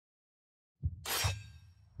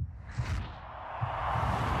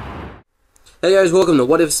Hey guys, welcome to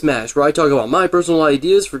What If Smash, where I talk about my personal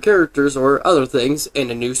ideas for characters or other things in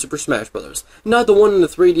the new Super Smash Bros. Not the one in the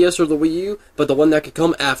 3DS or the Wii U, but the one that could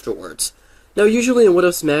come afterwards. Now, usually in What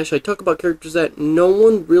If Smash, I talk about characters that no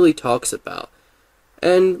one really talks about.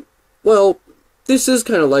 And, well, this is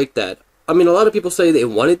kind of like that. I mean, a lot of people say they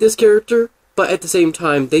wanted this character, but at the same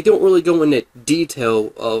time, they don't really go into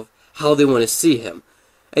detail of how they want to see him.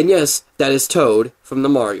 And yes, that is Toad from the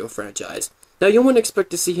Mario franchise. Now, you wouldn't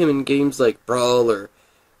expect to see him in games like Brawl or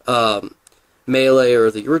Melee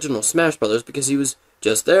or the original Smash Brothers because he was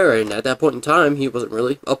just there, and at that point in time, he wasn't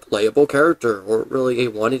really a playable character or really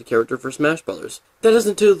a wanted character for Smash Brothers. That is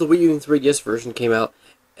until the Wii U and 3DS version came out.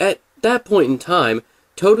 At that point in time,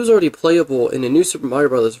 Toad was already playable in the new Super Mario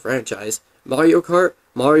Bros. Franchise, Mario Kart,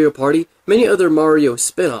 Mario Party, many other Mario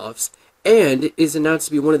spin-offs, and is announced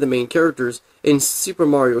to be one of the main characters in Super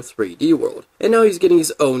Mario 3D World. And now he's getting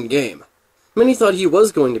his own game. Many thought he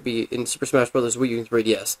was going to be in Super Smash Bros. Wii U and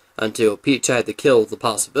 3DS, until Peach had to kill the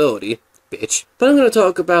possibility. Bitch. But I'm going to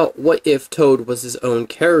talk about what if Toad was his own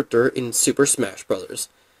character in Super Smash Bros.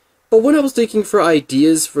 But when I was thinking for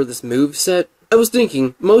ideas for this moveset, I was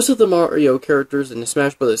thinking most of the Mario characters in the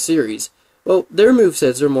Smash Bros. Series, well, their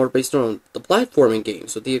movesets are more based on the platforming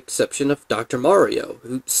games, with the exception of Dr. Mario,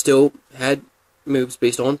 who still had moves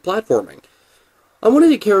based on platforming. I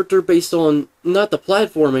wanted a character based on not the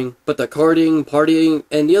platforming, but the karting, partying,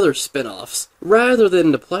 and the other spin-offs, rather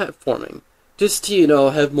than the platforming, just to,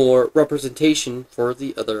 have more representation for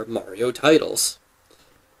the other Mario titles.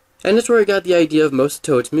 And that's where I got the idea of most of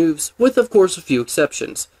Toad's moves, with of course a few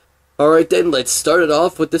exceptions. Alright then, let's start it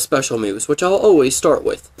off with the special moves, which I'll always start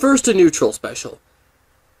with. First, a neutral special.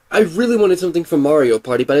 I really wanted something from Mario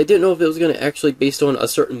Party, but I didn't know if it was going to actually be based on a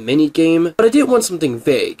certain mini-game. But I didn't want something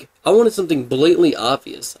vague. I wanted something blatantly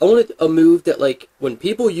obvious. I wanted a move that, like, when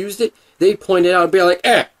people used it, they'd point it out and be like,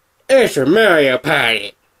 it's a Mario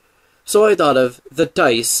Party! So I thought of the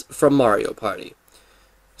dice from Mario Party.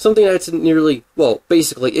 Something that's nearly, well,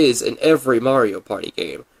 basically is in every Mario Party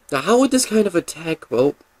game. Now, how would this kind of attack,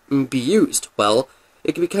 well, be used? Well,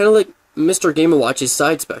 it could be kind of like Mr. Game & Watch's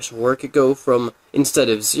side special, where it could go from, instead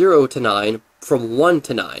of 0 to 9, from 1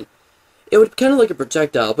 to 9. It would be kind of like a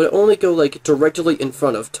projectile, but it only go, like, directly in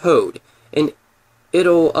front of Toad. And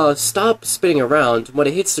it'll, stop spinning around when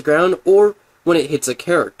it hits the ground, or when it hits a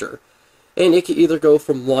character. And it can either go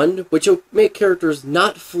from 1, which will make characters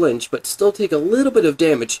not flinch, but still take a little bit of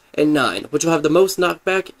damage, and 9, which will have the most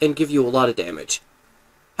knockback and give you a lot of damage.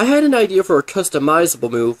 I had an idea for a customizable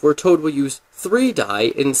move where Toad will use 3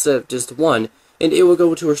 die instead of just 1, and it will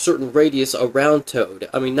go to a certain radius around Toad.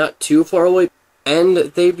 I mean, not too far away, and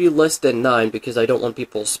they'd be less than 9 because I don't want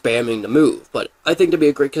people spamming the move. But I think it'd be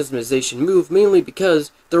a great customization move, mainly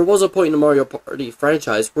because there was a point in the Mario Party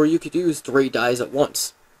franchise where you could use 3 dies at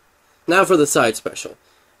once. Now for the side special.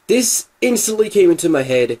 This instantly came into my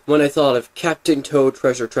head when I thought of Captain Toad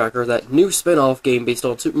Treasure Tracker, that new spin-off game based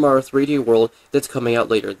on Super Mario 3D World that's coming out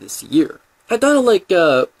later this year. I thought of like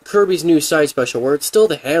Kirby's new side special, where it's still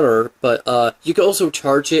the hammer, but you can also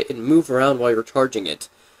charge it and move around while you're charging it.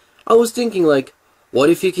 I was thinking, like, what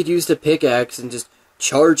if he could use the pickaxe and just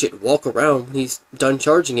charge it, walk around when he's done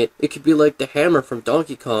charging it? It could be like the hammer from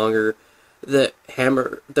Donkey Kong, or the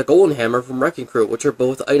golden hammer from Wrecking Crew, which are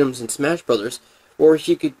both items in Smash Brothers, or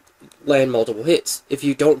he could land multiple hits. If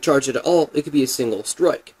you don't charge it at all, it could be a single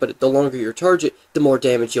strike, but the longer you charge it, the more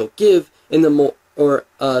damage you'll give, and the more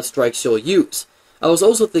strikes you'll use. I was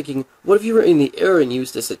also thinking, what if you were in the air and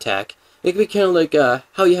used this attack? It could be kind of like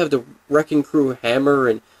how you have the Wrecking Crew hammer,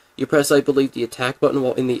 and you press, I believe, the attack button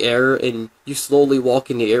while in the air, and you slowly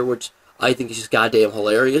walk in the air, which I think is just goddamn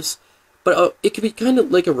hilarious. But it could be kind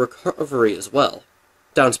of like a recovery as well.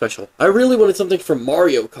 Down special. I really wanted something from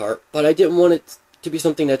Mario Kart, but I didn't want it to be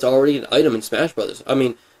something that's already an item in Smash Brothers. I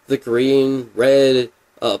mean, the green, red,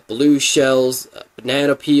 blue shells,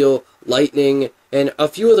 banana peel, lightning, and a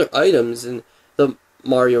few other items in the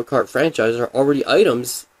Mario Kart franchise are already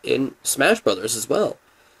items in Smash Brothers as well.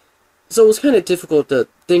 So it was kind of difficult to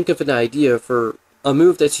think of an idea for a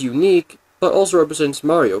move that's unique, but also represents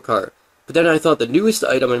Mario Kart. But then I thought the newest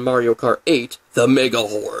item in Mario Kart 8, the Mega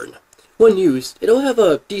Horn. When used, it'll have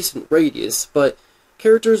a decent radius, but if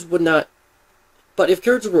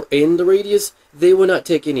characters were in the radius, they would not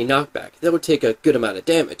take any knockback. That would take a good amount of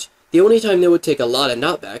damage. The only time they would take a lot of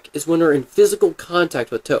knockback is when they're in physical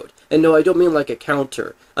contact with Toad. And no, I don't mean like a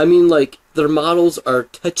counter. I mean like their models are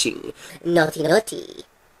touching. Naughty naughty.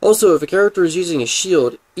 Also, if a character is using a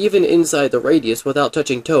shield, even inside the radius without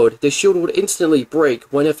touching Toad, the shield would instantly break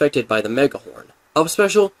when affected by the Mega Horn. Up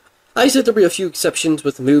special? I said there'd be a few exceptions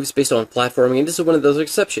with moves based on platforming, and this is one of those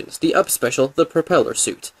exceptions. The up special, the propeller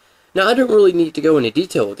suit. Now, I don't really need to go into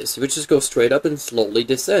detail with this. He would just go straight up and slowly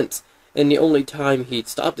descent. And the only time he'd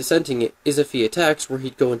stop descending it is if he attacks, where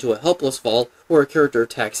he'd go into a helpless fall, or a character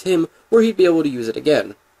attacks him, where he'd be able to use it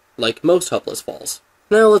again, like most helpless falls.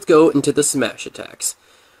 Now let's go into the smash attacks.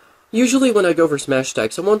 Usually when I go for smash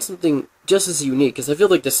attacks, I want something just as unique, as I feel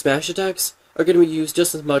like the smash attacks are going to be used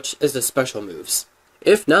just as much as the special moves,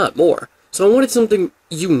 if not more. So I wanted something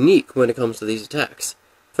unique when it comes to these attacks.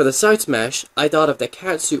 For the side smash, I thought of the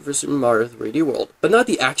cat suit for Super Mario 3D World, but not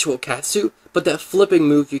the actual cat suit, but that flipping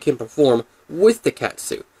move you can perform with the cat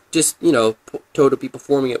suit. Just, you know, Toad will be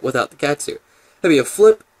performing it without the cat suit. That'd be a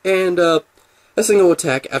flip and a single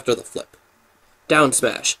attack after the flip. Down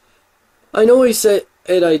smash. I know I said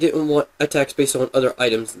I didn't want attacks based on other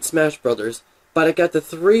items in Smash Brothers, but I got the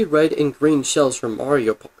 3 red and green shells from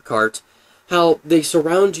Mario Kart, how they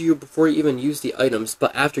surround you before you even use the items,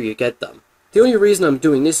 but after you get them. The only reason I'm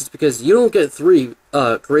doing this is because you don't get 3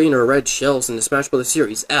 green or red shells in the Smash Bros.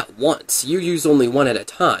 Series at once. You use only 1 at a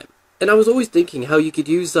time. And I was always thinking how you could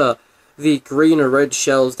use the green or red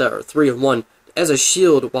shells that are 3 in 1 as a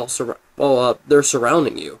shield while they're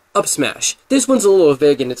surrounding you. Up smash. This one's a little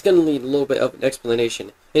vague and it's going to need a little bit of an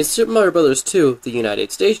explanation. In Super Mario Bros. 2, the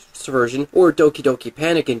United States version, or Doki Doki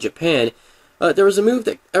Panic in Japan, there was a move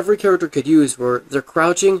that every character could use where they're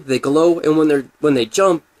crouching, they glow, and when they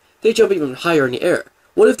jump even higher in the air.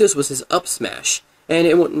 What if this was his up smash? And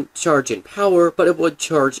it wouldn't charge in power, but it would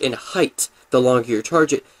charge in height. The longer you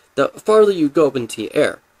charge it, the farther you go up into the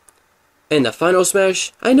air. And the final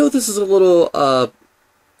smash, I know this is a little,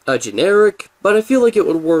 generic, but I feel like it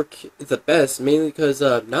would work the best, mainly because,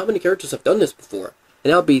 not many characters have done this before.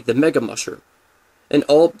 And that would be the Mega Mushroom. And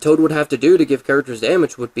all Toad would have to do to give characters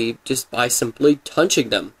damage would be just by simply touching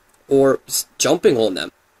them, or jumping on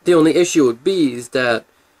them. The only issue would be is that,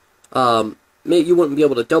 maybe you wouldn't be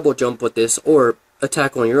able to double jump with this, or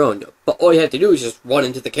attack on your own. But all you have to do is just run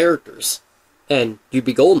into the characters, and you'd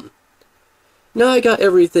be golden. Now I got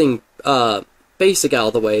everything, basic out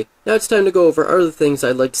of the way, now it's time to go over other things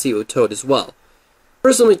I'd like to see with Toad as well.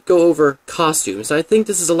 First, let me go over costumes. I think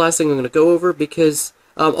this is the last thing I'm going to go over because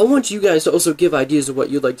I want you guys to also give ideas of what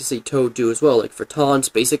you'd like to see Toad do as well, like for taunts,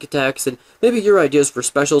 basic attacks, and maybe your ideas for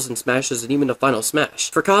specials and smashes and even a final smash.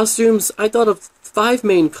 For costumes, I thought of 5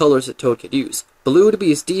 main colors that Toad could use. Blue to be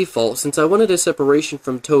his default, since I wanted a separation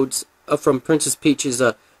from from Princess Peach's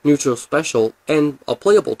neutral special and a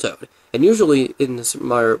playable Toad. And usually in the Super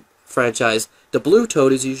Mario franchise, the blue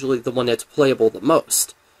Toad is usually the one that's playable the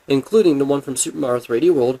most, including the one from Super Mario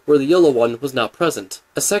 3D World, where the yellow one was not present.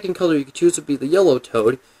 A second color you could choose would be the yellow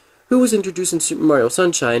Toad, who was introduced in Super Mario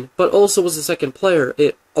Sunshine, but also was the second player,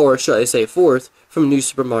 or should I say fourth, from New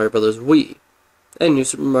Super Mario Bros. Wii, and New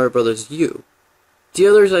Super Mario Bros. U. The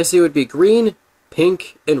others I see would be green,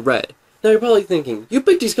 pink, and red. Now you're probably thinking, you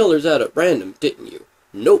picked these colors out at random, didn't you?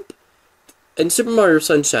 Nope. In Super Mario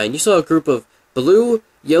Sunshine, you saw a group of blue,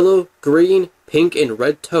 yellow, green, pink, and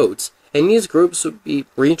red Toads, and these groups would be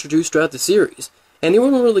reintroduced throughout the series. And they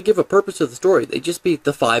wouldn't really give a purpose to the story, they'd just be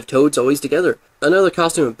the 5 Toads always together. Another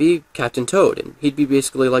costume would be Captain Toad, and he'd be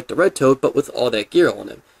basically like the Red Toad, but with all that gear on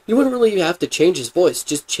him. You wouldn't really have to change his voice,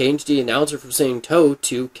 just change the announcer from saying Toad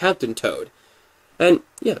to Captain Toad. And,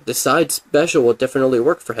 yeah, the side special would definitely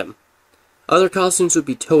work for him. Other costumes would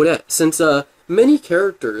be Toadette, since, many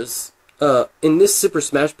characters, in this Super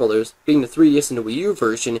Smash Bros., being the 3DS and the Wii U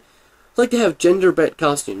version, like to have gender-bent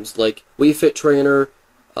costumes, like Wii Fit Trainer,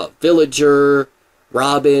 Villager,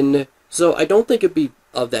 Robin, so I don't think it'd be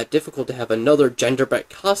that difficult to have another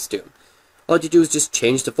gender-bent costume. All you do is just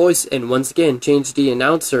change the voice, and once again, change the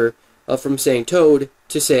announcer from saying Toad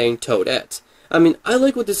to saying Toadette. I mean, I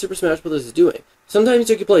like what the Super Smash Bros. Is doing. Sometimes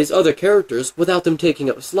you can play as other characters without them taking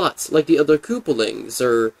up slots, like the other Koopalings,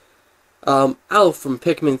 or Alf from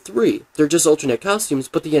Pikmin 3. They're just alternate costumes,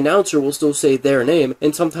 but the announcer will still say their name,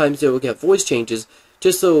 and sometimes they will get voice changes,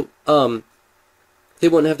 just so, they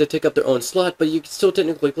wouldn't have to take up their own slot, but you can still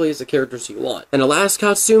technically play as the characters you want. And the last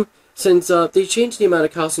costume, since, they changed the amount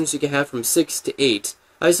of costumes you can have from 6 to 8,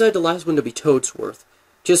 I decided the last one to be Toadsworth.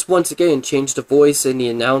 Just once again, change the voice and the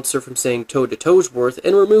announcer from saying Toad to Toadsworth,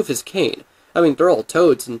 and remove his cane. I mean, they're all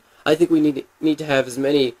Toads, and I think we need to have as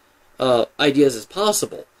many, ideas as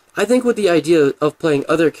possible. I think with the idea of playing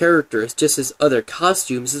other characters just as other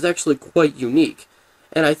costumes is actually quite unique,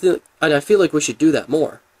 and I feel like we should do that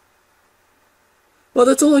more. Well,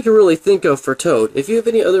 that's all I can really think of for Toad. If you have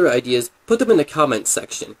any other ideas, put them in the comments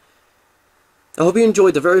section. I hope you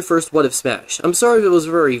enjoyed the very first What If Smash. I'm sorry if it was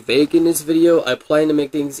very vague in this video. I plan to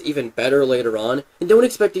make things even better later on, and don't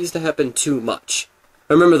expect these to happen too much.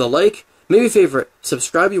 Remember to like, maybe favorite,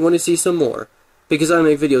 subscribe if you want to see some more. because I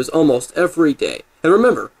make videos almost every day. And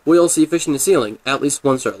remember, we all see fish in the ceiling at least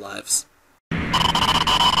once in our lives.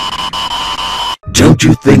 Don't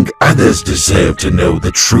you think others deserve to know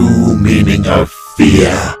the true meaning of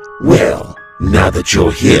fear? Well, now that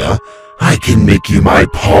you're here, I can make you my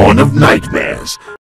pawn of nightmares.